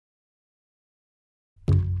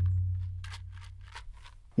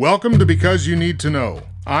Welcome to Because You Need to Know.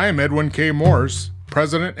 I am Edwin K. Morse,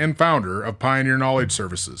 President and founder of Pioneer Knowledge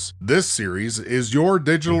Services. This series is your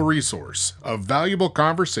digital resource of valuable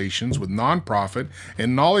conversations with nonprofit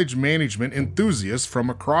and knowledge management enthusiasts from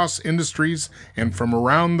across industries and from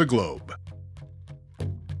around the globe.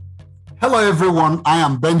 Hello, everyone. I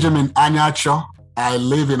am Benjamin Anyacho. I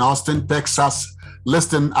live in Austin, Texas.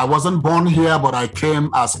 Listen, I wasn't born here, but I came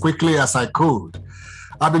as quickly as I could.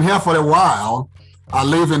 I've been here for a while. I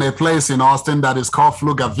live in a place in Austin that is called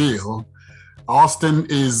Pflugerville. Austin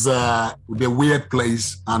is the weird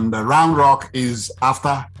place, and Round Rock is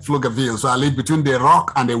after Pflugerville. So I live between the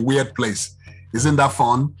rock and the weird place. Isn't that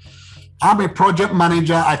fun? I'm a project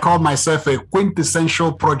manager. I call myself a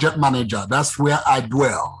quintessential project manager. That's where I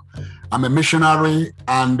dwell. I'm a missionary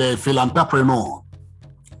and a philanthropreneur.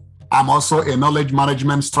 I'm also a knowledge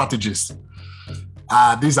management strategist.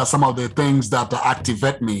 These are some of the things that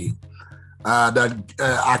activate me,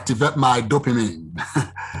 activate my dopamine.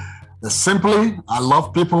 Simply, I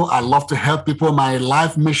love people. I love to help people. My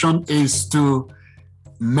life mission is to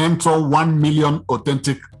mentor 1 million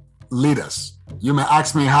authentic leaders. You may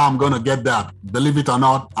ask me how I'm going to get that. Believe it or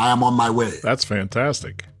not, I am on my way. That's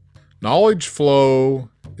fantastic. Knowledge flow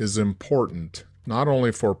is important, not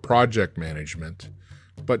only for project management,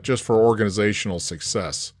 but just for organizational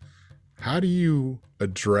success. How do you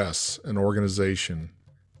address an organization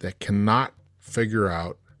that cannot figure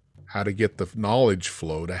out how to get the knowledge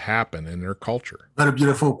flow to happen in their culture? Very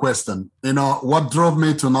beautiful question. You know, what drove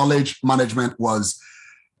me to knowledge management was,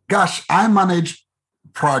 gosh, I manage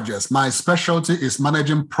projects. My specialty is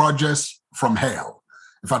managing projects from hell.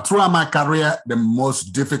 If I throw out my career, the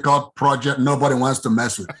most difficult project nobody wants to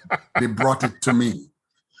mess with, they brought it to me.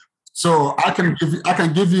 So I can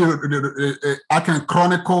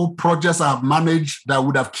chronicle projects I've managed that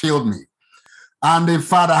would have killed me. And in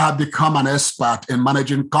fact, I have become an expert in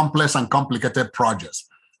managing complex and complicated projects.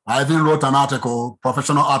 I even wrote an article,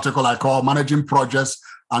 professional article I call Managing Projects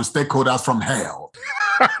and Stakeholders from Hell.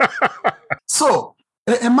 So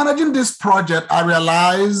in managing this project, I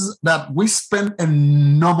realized that we spend an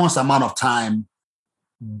enormous amount of time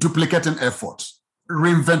duplicating efforts,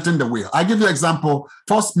 reinventing the wheel. I give you an example.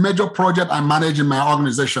 First major project I managed in my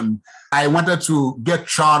organization, I wanted to get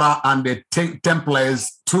charter and the templates,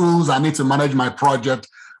 tools I need to manage my project.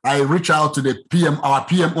 I reached out to the PM. Our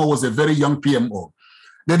PMO was a very young PMO.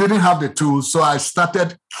 They didn't have the tools, so I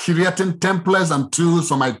started creating templates and tools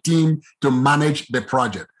for my team to manage the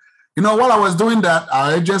project. You know, while I was doing that,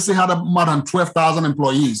 our agency had more than 12,000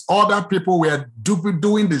 employees. Other people were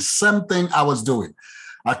doing the same thing I was doing.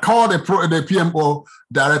 I called the PMO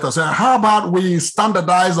director, said, how about we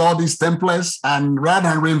standardize all these templates, and rather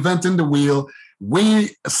than reinventing the wheel,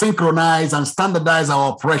 we synchronize and standardize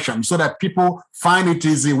our operation so that people find it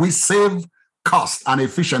easy. We save cost and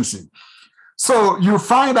efficiency. So you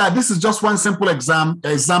find that this is just one simple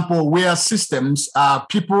example where systems,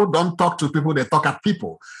 people don't talk to people, they talk at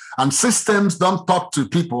people. And systems don't talk to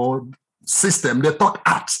people, they talk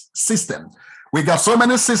at systems. We got so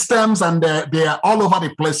many systems and they are all over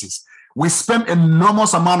the places. We spend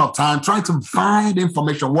enormous amount of time trying to find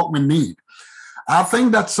information, what we need. I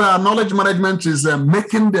think that knowledge management is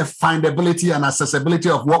making the findability and accessibility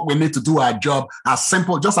of what we need to do our job as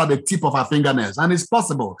simple, just at the tip of our fingernails. And it's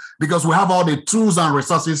possible because we have all the tools and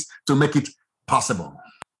resources to make it possible.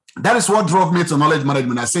 That is what drove me to knowledge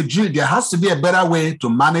management. I said, gee, there has to be a better way to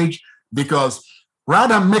manage, because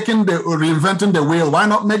rather than reinventing the wheel, why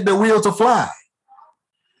not make the wheel to fly?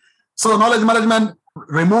 So knowledge management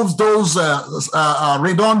removes those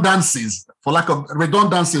redundancies. For lack of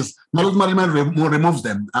redundancies, knowledge management removes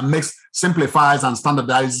them and simplifies and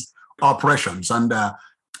standardizes operations and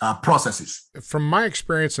processes. From my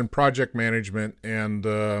experience in project management and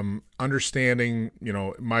understanding, you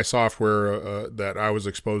know, my software that I was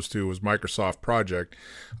exposed to was Microsoft Project,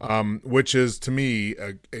 which is to me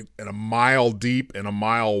a mile deep and a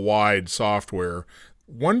mile wide software.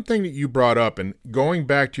 One thing that you brought up, and going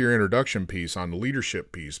back to your introduction piece on the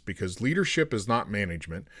leadership piece, because leadership is not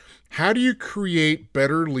management. How do you create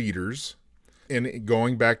better leaders? And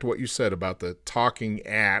going back to what you said about the talking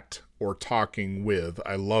at or talking with,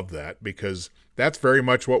 I love that, because that's very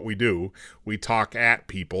much what we do. We talk at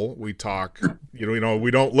people. We talk,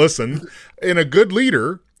 we don't listen. And a good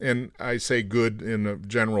leader, and I say good in a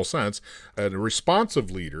general sense, a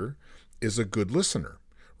responsive leader is a good listener,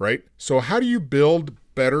 right? So how do you build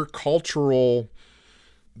better cultural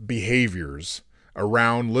behaviors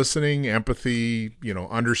around listening, empathy,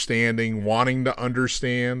 understanding, wanting to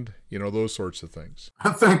understand, those sorts of things?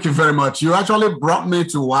 Thank you very much. You actually brought me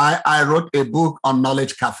to why I wrote a book on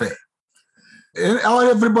Knowledge Cafe.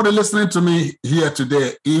 Everybody listening to me here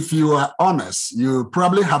today, if you are honest, you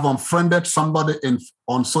probably have unfriended somebody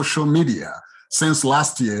on social media since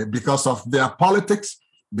last year because of their politics,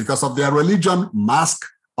 because of their religion, mask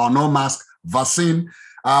or no mask, vaccine,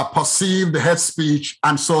 perceived hate speech,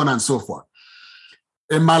 and so on and so forth.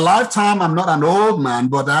 In my lifetime, I'm not an old man,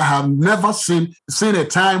 but I have never seen a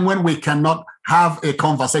time when we cannot have a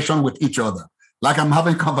conversation with each other, like I'm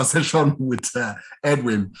having conversation with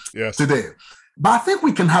Edwin today. But I think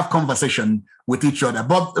we can have conversation with each other.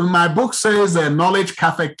 But my book says Knowledge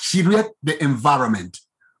Cafe create the environment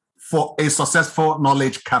for a successful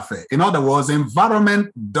knowledge cafe. In other words,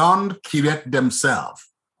 environment don't create themselves.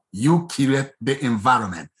 You create the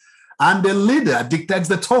environment. And the leader dictates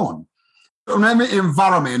the tone. Many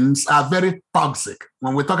environments are very toxic.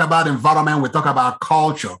 When we talk about environment, we talk about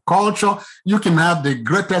culture. Culture, you can have the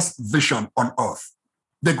greatest vision on earth,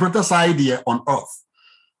 the greatest idea on earth,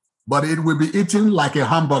 but it will be eaten like a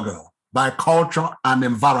hamburger by culture and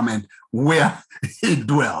environment where it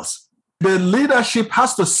dwells. The leadership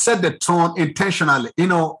has to set the tone intentionally.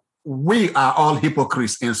 We are all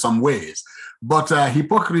hypocrites in some ways, but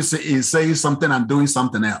hypocrisy is saying something and doing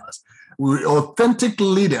something else. We're authentic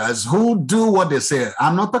leaders who do what they say.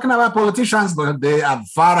 I'm not talking about politicians, but they are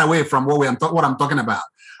far away from what I'm talking about.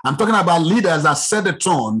 I'm talking about leaders that set the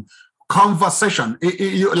tone, conversation.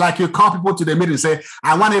 Like you call people to the meeting and say,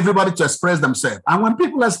 I want everybody to express themselves. And when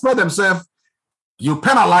people express themselves, you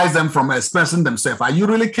penalize them from expressing themselves. Are you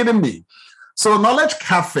really kidding me? So Knowledge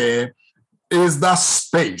Cafe is that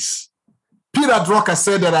space. Peter Drucker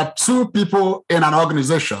said there are two people in an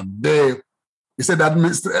organization. He said that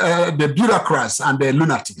the bureaucrats and the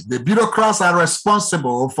lunatics. The bureaucrats are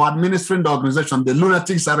responsible for administering the organization. The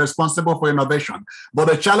lunatics are responsible for innovation. But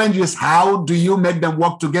the challenge is, how do you make them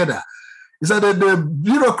work together? He said that the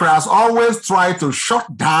bureaucrats always try to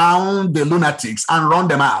shut down the lunatics and run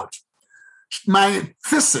them out. My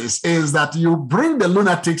thesis is that you bring the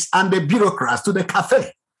lunatics and the bureaucrats to the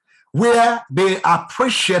cafe where they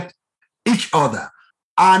appreciate each other.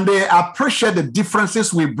 And they appreciate the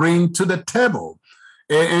differences we bring to the table.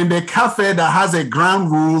 In the cafe that has a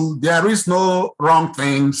ground rule, there is no wrong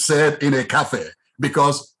thing said in a cafe,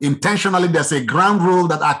 because intentionally there's a ground rule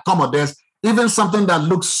that accommodates even something that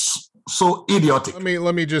looks so idiotic.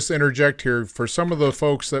 Let me just interject here. For some of the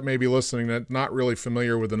folks that may be listening that not really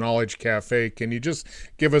familiar with the Knowledge Cafe, can you just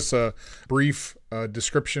give us a brief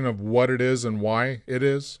description of what it is and why it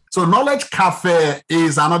is? So Knowledge Cafe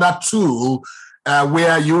is another tool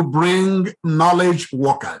where you bring knowledge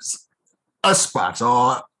workers, experts,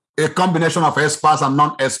 or a combination of experts and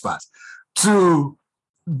non-experts, to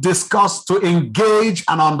discuss, to engage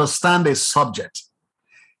and understand a subject,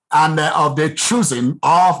 and of the choosing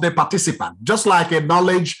of the participant. Just like a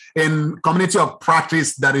knowledge in community of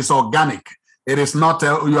practice that is organic. It is not,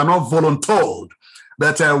 you are not voluntold,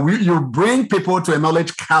 but you bring people to a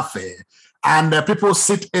knowledge cafe, and people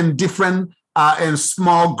sit in different in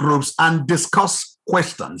small groups and discuss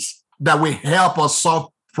questions that will help us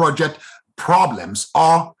solve project problems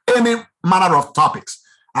or any manner of topics.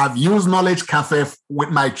 I've used Knowledge Cafe with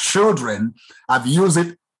my children. I've used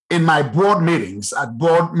it in my board meetings. At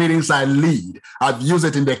board meetings I lead. I've used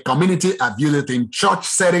it in the community. I've used it in church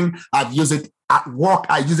setting. I've used it at work.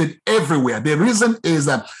 I use it everywhere. The reason is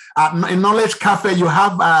that in Knowledge Cafe, you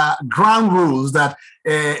have ground rules that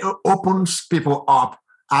opens people up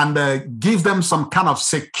and gives them some kind of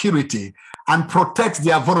security and protects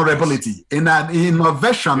their vulnerability. In an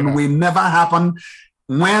innovation will never happen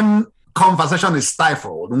when conversation is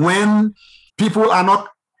stifled, when people are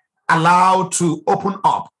not allowed to open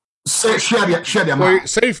up, share their mind.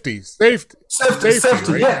 Safety, right?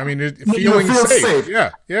 Yeah. I mean, feeling you feel safe.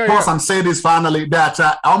 Yeah. Pause and say this finally, that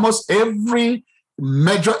almost every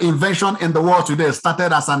major invention in the world today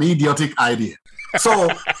started as an idiotic idea. So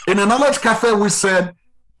in a Knowledge Cafe, we said,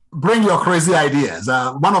 bring your crazy ideas.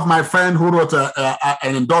 One of my friends who wrote an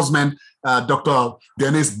endorsement, Dr.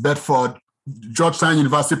 Denise Bedford, Georgetown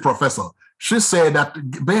University professor, she said that,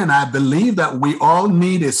 Ben, I believe that we all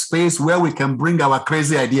need a space where we can bring our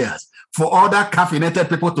crazy ideas for other caffeinated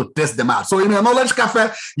people to test them out. So in a Knowledge Cafe,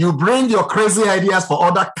 you bring your crazy ideas for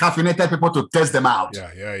other caffeinated people to test them out.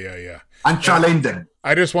 Yeah. And challenge them.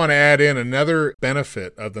 I just want to add in another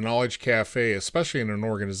benefit of the Knowledge Cafe, especially in an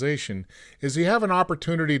organization, is you have an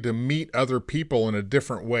opportunity to meet other people in a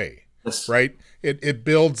different way. Yes. Right? It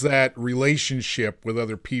builds that relationship with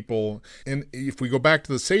other people. And if we go back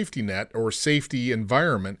to the safety net or safety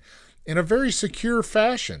environment, in a very secure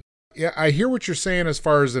fashion. Yeah, I hear what you're saying as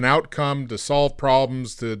far as an outcome to solve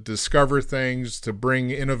problems, to discover things, to bring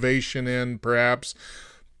innovation in, perhaps.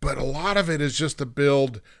 but a lot of it is just to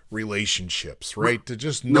build relationships, right? To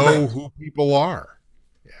just You know bet. who people are.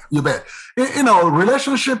 You bet.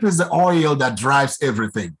 Relationship is the oil that drives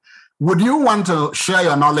everything. Would you want to share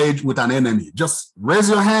your knowledge with an enemy? Just raise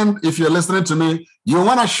your hand if you're listening to me. You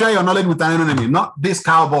want to share your knowledge with an enemy, not this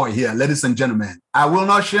cowboy here, ladies and gentlemen. I will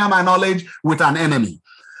not share my knowledge with an enemy.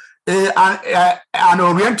 An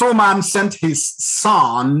Oriental man sent his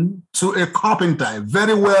son to a carpenter, a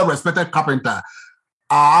very well-respected carpenter,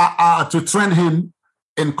 to train him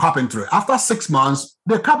in carpentry. After 6 months,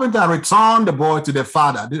 the carpenter returned the boy to the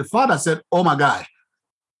father. The father said, "Oh my gosh,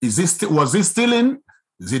 was he stealing?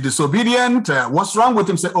 Is he disobedient? What's wrong with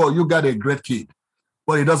him?" Say, "Oh, you got a great kid,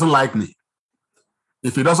 but he doesn't like me.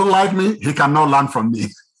 If he doesn't like me, he cannot learn from me."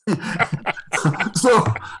 So,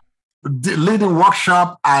 leading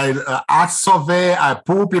workshop, I art survey, I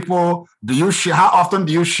pull people. How often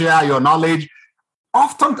do you share your knowledge?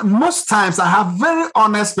 Often, most times, I have very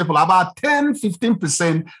honest people, about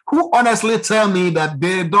 10-15%, who honestly tell me that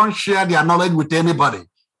they don't share their knowledge with anybody.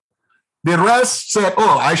 The rest said,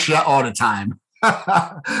 "Oh, I share all the time."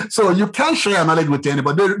 So you can't share knowledge with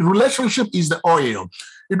anybody. The relationship is the oil.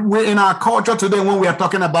 In our culture today, when we are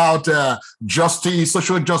talking about justice,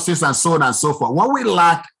 social justice, and so on and so forth, what we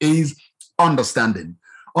lack is understanding.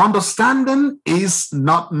 Understanding is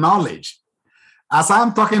not knowledge. As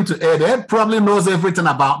I'm talking to Ed probably knows everything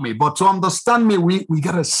about me, but to understand me, we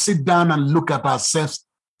got to sit down and look at ourselves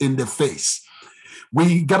in the face.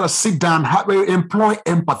 We got to sit down, employ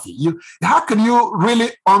empathy. How can you really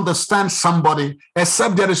understand somebody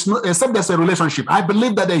except there's a relationship? I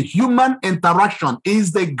believe that a human interaction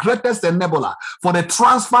is the greatest enabler for the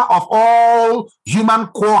transfer of all human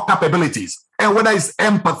core capabilities. And whether it's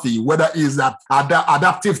empathy, whether it's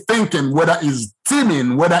adaptive thinking, whether it's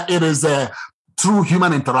teaming, whether it is through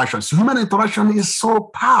human interactions. Human interaction is so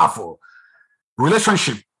powerful.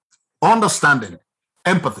 Relationship, understanding,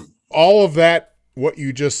 empathy. All of that, what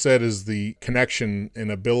you just said, is the connection and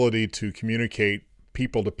ability to communicate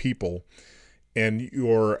people to people. And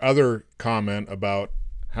your other comment about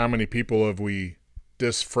how many people have we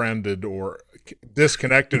disfriended or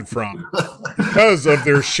disconnected from because of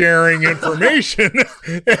their sharing information.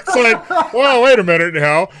 It's like, well, wait a minute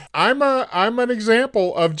now. I'm an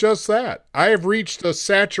example of just that. I have reached a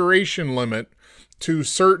saturation limit to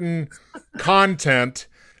certain content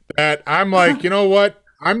that I'm like, you know what?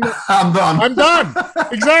 I'm done. I'm done.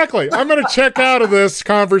 Exactly. I'm going to check out of this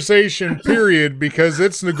conversation, period, because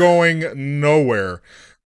it's going nowhere.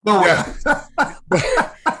 Yeah.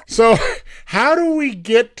 So how do we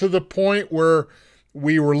get to the point where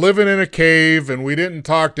we were living in a cave and we didn't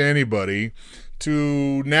talk to anybody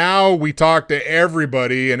to now we talk to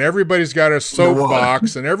everybody and everybody's got a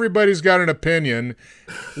soapbox and everybody's got an opinion?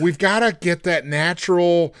 We've got to get that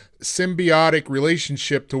natural symbiotic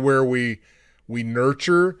relationship to where we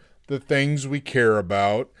nurture the things we care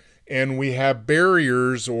about and we have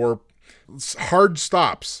barriers or hard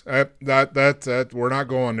stops. That we're not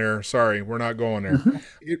going there. Sorry, we're not going there.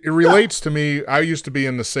 It relates to me. I used to be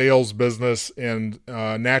in the sales business and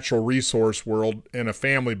natural resource world in a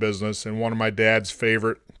family business, and one of my dad's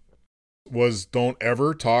favorite was don't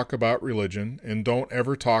ever talk about religion and don't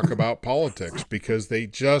ever talk about politics because they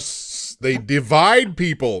divide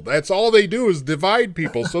people. That's all they do is divide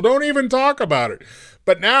people. So don't even talk about it.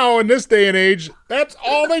 But now in this day and age, that's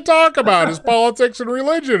all they talk about is politics and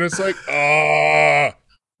religion. It's like,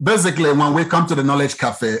 Basically, when we come to the Knowledge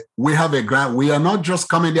Cafe, we have a grant. We are not just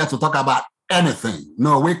coming there to talk about anything.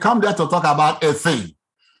 No, we come there to talk about a thing.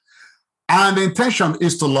 And the intention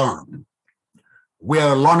is to learn. We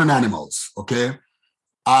are learning animals, okay?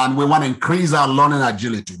 And we want to increase our learning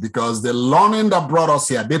agility because the learning that brought us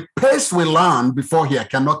here, the pace we learned before here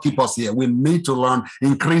cannot keep us here. We need to learn,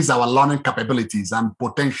 increase our learning capabilities and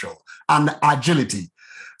potential and agility.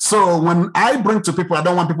 So when I bring to people, I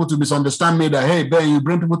don't want people to misunderstand me that, hey, Ben, you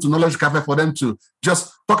bring people to Knowledge Cafe for them to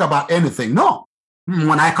just talk about anything. No.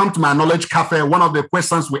 When I come to my Knowledge Cafe, one of the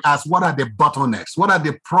questions we ask, what are the bottlenecks? What are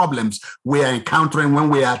the problems we are encountering when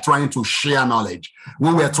we are trying to share knowledge,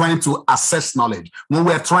 when we are trying to assess knowledge, when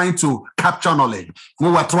we are trying to capture knowledge,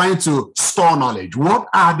 when we are trying to store knowledge? What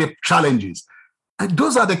are the challenges? And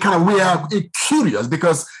those are the kind of, we are curious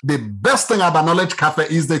because the best thing about Knowledge Cafe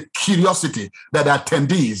is the curiosity that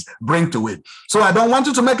attendees bring to it. So I don't want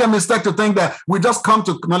you to make a mistake to think that we just come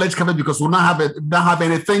to Knowledge Cafe because we don't have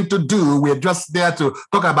anything to do. We're just there to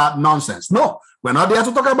talk about nonsense. No, we're not there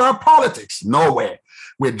to talk about politics. No way.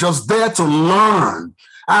 We're just there to learn.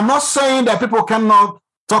 I'm not saying that people cannot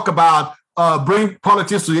talk about bring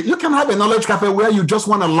politics to you. You can have a Knowledge Cafe where you just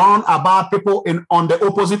want to learn about people on the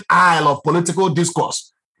opposite aisle of political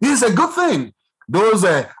discourse. It's a good thing. those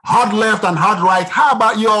hard left and hard right, how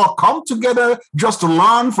about you all come together just to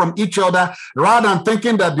learn from each other rather than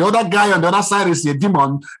thinking that the other guy on the other side is a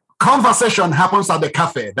demon? Conversation happens at the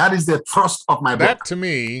cafe. That is the thrust of my book. That to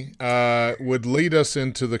me would lead us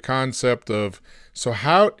into the concept of, so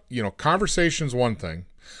how, conversation's one thing,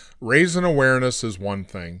 raising awareness is one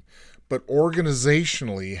thing, but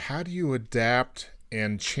organizationally, how do you adapt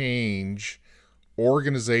and change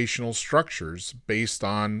organizational structures based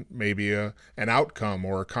on maybe an outcome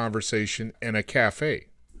or a conversation in a cafe?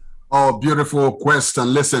 Oh, beautiful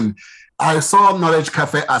question. Listen, I saw Knowledge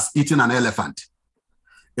Cafe as eating an elephant.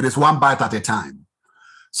 It is one bite at a time.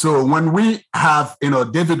 So when we have,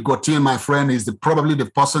 David Gautier, my friend, is probably the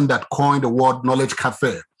person that coined the word Knowledge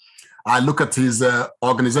Cafe. I look at his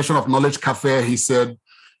organization of Knowledge Cafe. He said,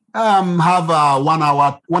 have 1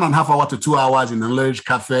 hour, 1.5 hours to 2 hours in the Knowledge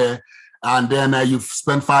Cafe. And then you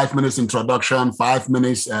spend 5 minutes introduction, 5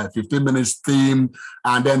 minutes, 15 minutes theme,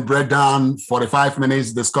 and then breakdown, 45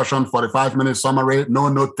 minutes discussion, 45 minutes summary, no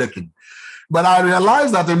note taking. But I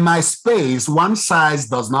realized that in my space, one size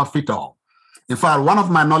does not fit all. In fact, one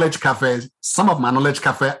of my Knowledge Cafes, some of my Knowledge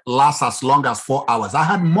Cafe lasts as long as 4 hours. I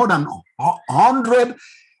had more than 100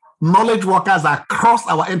 knowledge workers across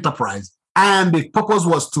our enterprise. And the purpose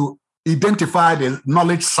was to identify the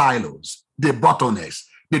knowledge silos, the bottlenecks,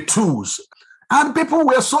 the tools. And people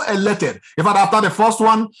were so elated. In fact, after the first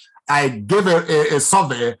one, I gave a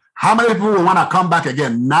survey. How many people will want to come back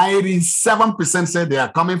again? 97% said they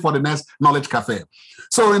are coming for the next Knowledge Cafe.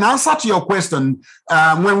 So in answer to your question,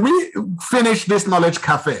 when we finish this Knowledge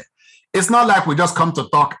Cafe, it's not like we just come to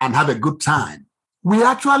talk and have a good time. We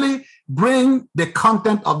actually bring the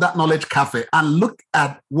content of that Knowledge Cafe and look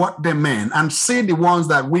at what they mean and see the ones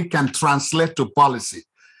that we can translate to policy,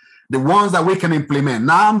 the ones that we can implement.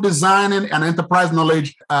 Now I'm designing an enterprise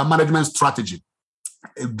knowledge management strategy.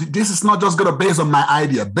 This is not just going to base on my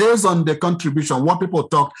idea, based on the contribution, what people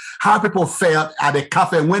talked, how people felt at the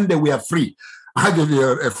cafe when they were free. I'll give you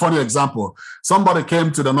a funny example. Somebody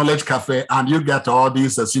came to the Knowledge Cafe and you get all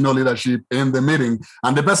these senior leadership in the meeting,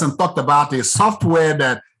 and the person talked about a software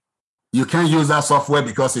that you can't use that software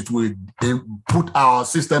because it will put our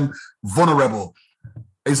system vulnerable.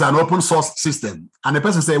 It's an open source system. And the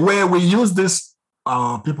person said, well, we use this.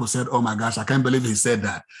 People said, oh my gosh, I can't believe he said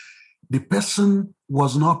that. The person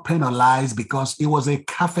was not penalized because it was a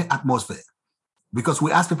cafe atmosphere, because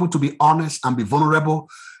we asked people to be honest and be vulnerable.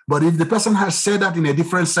 But if the person had said that in a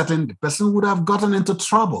different setting, the person would have gotten into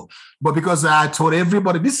trouble. But because I told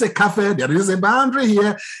everybody, this is a cafe, there is a boundary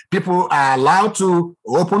here. People are allowed to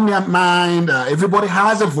open their mind. Everybody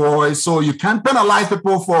has a voice. So you can't penalize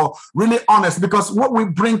people for really honest, because what we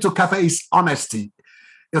bring to cafe is honesty.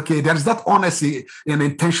 Okay, there is that honesty and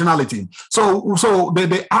intentionality. So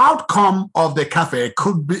the outcome of the cafe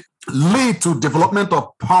could be lead to development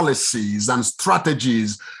of policies and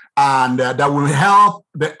strategies, and that will help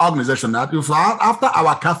the organization. That if after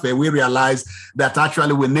our cafe, we realize that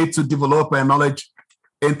actually we need to develop a knowledge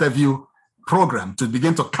interview program to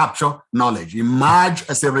begin to capture knowledge, emerge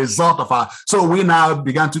as a result of our. So we now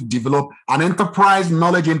began to develop an enterprise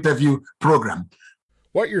knowledge interview program.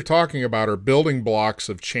 What you're talking about are building blocks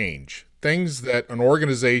of change, things that an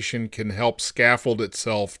organization can help scaffold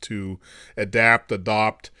itself to adapt,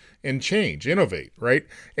 adopt, and change, innovate, right?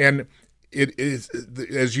 And it is,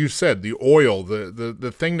 as you said, the oil,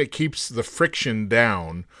 the thing that keeps the friction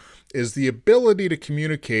down is the ability to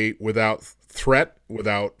communicate without threat,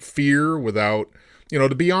 without fear, without,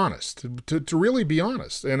 to be honest, to really be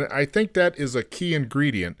honest. And I think that is a key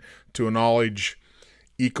ingredient to a knowledge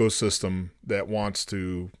ecosystem that wants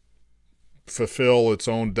to fulfill its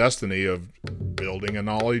own destiny of building a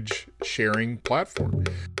knowledge sharing platform.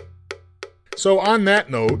 So on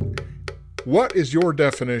that note, what is your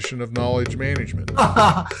definition of knowledge management?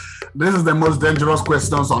 This is the most dangerous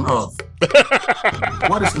questions on earth.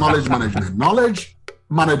 What is knowledge management? Knowledge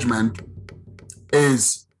management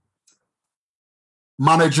is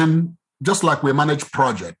managing, just like we manage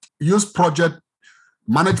project.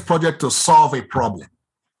 Manage project to solve a problem.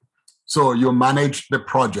 So you manage the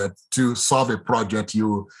project to solve a project.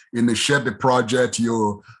 You initiate the project.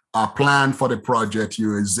 You plan for the project.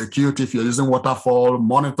 You execute if you're using waterfall,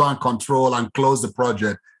 monitor and control, and close the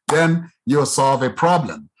project. Then you solve a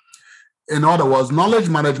problem. In other words, knowledge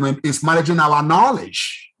management is managing our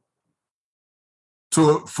knowledge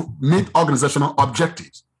to meet organizational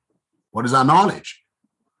objectives. What is our knowledge?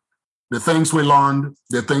 The things we learned,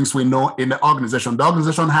 the things we know in the organization. The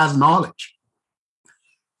organization has knowledge.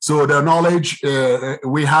 So the knowledge,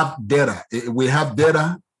 we have data. We have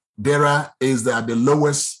data. Data is at the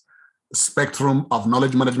lowest spectrum of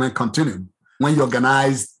knowledge management continuum. When you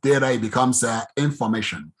organize data, it becomes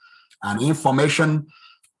information. And information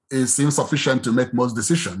is insufficient to make most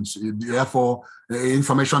decisions. Therefore,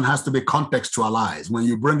 information has to be contextualized. When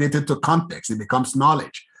you bring it into context, it becomes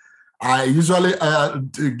knowledge. I usually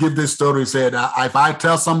give this story, said, if I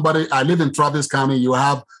tell somebody, I live in Travis County, you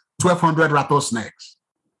have 1,200 rattlesnakes.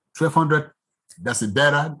 1,200, that's the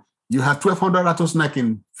data. You have 1,200 rattlesnakes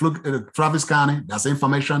in Travis County, that's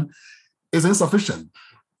information, is insufficient.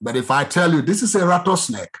 But if I tell you this is a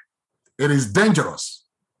rattlesnake, it is dangerous,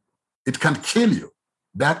 it can kill you,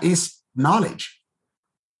 that is knowledge.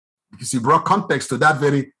 Because you brought context to that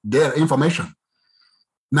very data information.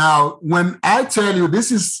 Now, when I tell you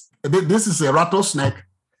this is a rattlesnake,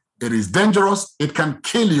 it is dangerous, it can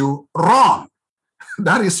kill you, wrong.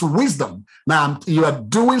 That is wisdom. Now, you are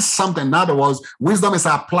doing something. In other words, wisdom is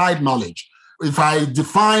applied knowledge. If I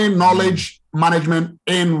define knowledge management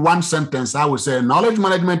in one sentence, I would say knowledge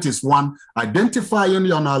management is one, identifying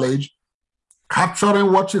your knowledge,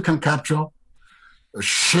 capturing what you can capture,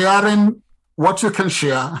 sharing what you can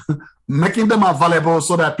share, making them available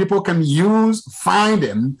so that people can find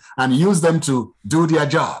them and use them to do their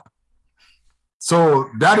job. So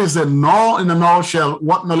that is in a nutshell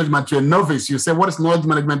what knowledge management to a novice. You say, what is knowledge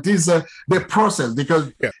management? Is the process,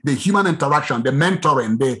 because the human interaction, the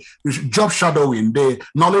mentoring, the job shadowing, the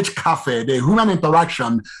knowledge cafe, the human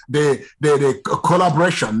interaction, the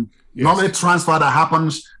collaboration, knowledge transfer that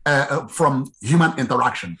happens from human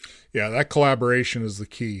interaction. Yeah, that collaboration is the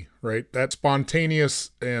key, right? That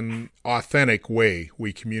spontaneous and authentic way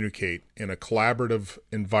we communicate in a collaborative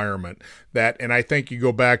environment. And I think you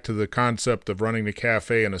go back to the concept of running the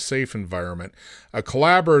cafe in a safe environment. A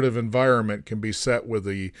collaborative environment can be set with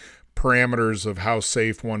the parameters of how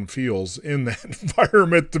safe one feels in that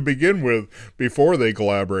environment to begin with before they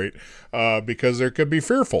collaborate, because there could be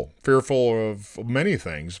fearful of many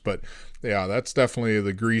things. But yeah, that's definitely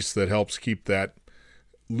the grease that helps keep that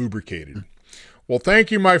lubricated. Well, thank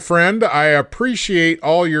you, my friend. I appreciate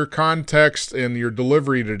all your context and your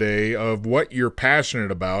delivery today of what you're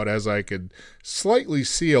passionate about, as I could slightly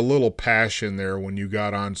see a little passion there when you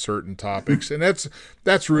got on certain topics. And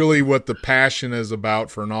that's really what the passion is about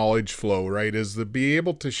for Knowledge Flow, right? Is to be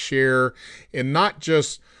able to share and not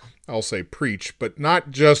just, I'll say preach, but not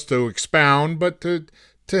just to expound, but to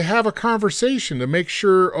have a conversation to make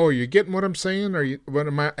sure, oh, you're getting what I'm saying?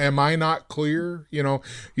 Am I not clear?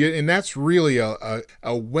 And that's really a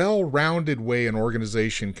well-rounded way an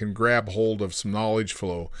organization can grab hold of some knowledge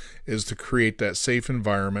flow, is to create that safe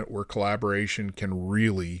environment where collaboration can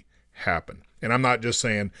really happen. And I'm not just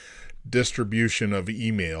saying distribution of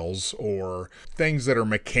emails or things that are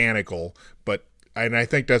mechanical, and I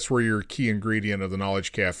think that's where your key ingredient of the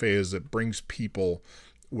Knowledge Cafe is. It brings people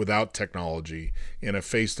without technology in a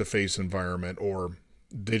face-to-face environment or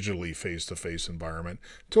digitally face-to-face environment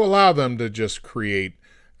to allow them to just create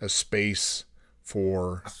a space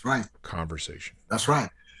for conversation. That's right.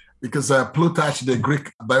 Because Plutarch, the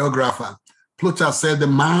Greek biographer, Plutarch said the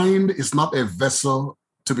mind is not a vessel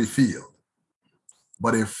to be filled,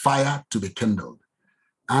 but a fire to be kindled.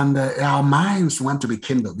 And our minds want to be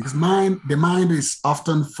kindled, because the mind is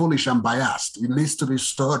often foolish and biased. It needs to be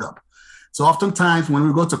stirred up. So oftentimes when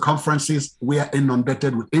we go to conferences, we are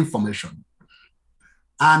inundated with information.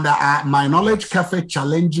 And my Knowledge Cafe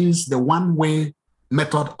challenges the one-way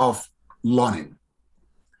method of learning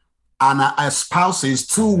and espouses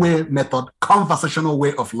two-way method, conversational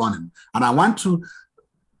way of learning. And I want to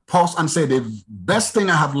pause and say the best thing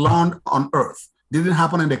I have learned on earth didn't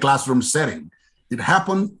happen in the classroom setting. It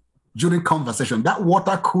happened during conversation, that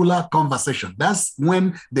water cooler conversation. That's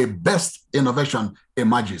when the best innovation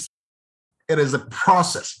emerges. It is a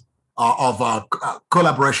process of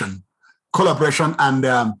collaboration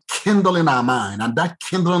and kindling our mind. And that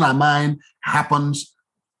kindling our mind happens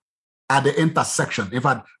at the intersection. In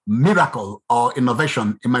fact, miracle or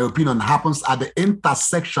innovation, in my opinion, happens at the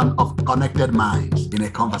intersection of connected minds in a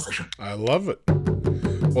conversation. I love it.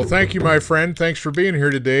 Well, thank you, my friend. Thanks for being here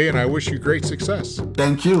today, and I wish you great success.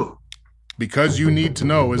 Thank you. Because You Need to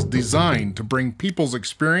Know is designed to bring people's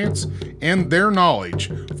experience and their knowledge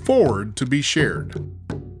forward to be shared.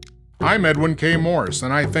 I'm Edwin K. Morris,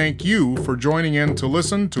 and I thank you for joining in to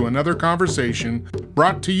listen to another conversation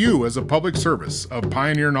brought to you as a public service of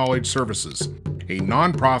Pioneer Knowledge Services, a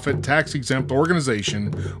nonprofit tax-exempt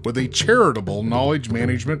organization with a charitable knowledge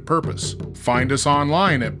management purpose. Find us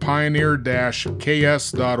online at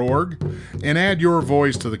pioneer-ks.org and add your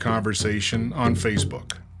voice to the conversation on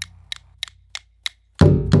Facebook.